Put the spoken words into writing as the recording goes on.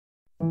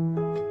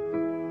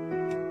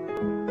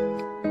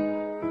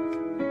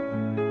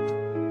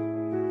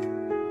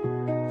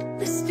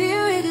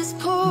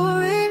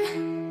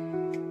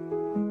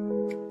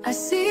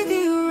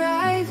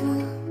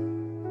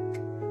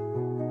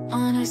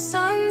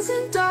sons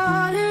and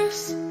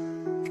daughters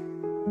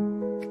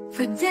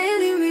for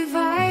daily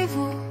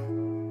revival.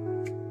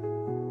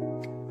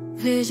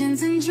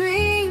 Visions and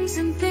dreams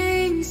and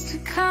things to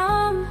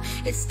come.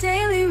 It's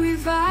daily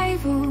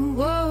revival.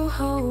 Whoa,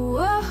 ho,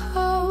 whoa,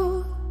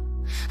 ho,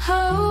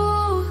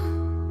 ho.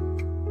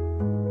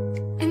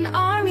 An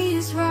army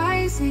is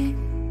rising.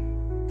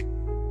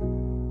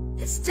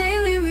 It's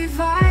daily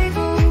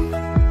revival.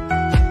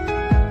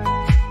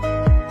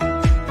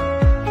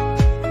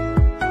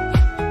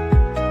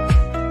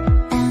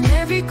 And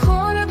every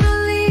corner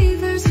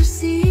believers are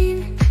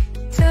seen,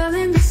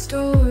 telling the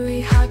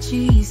story how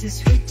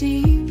Jesus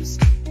redeems.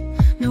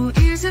 No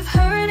ears have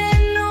heard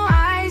and no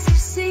eyes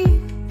have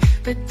seen,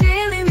 but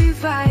daily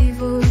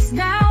revival is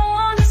now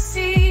on the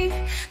scene.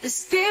 The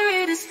Spirit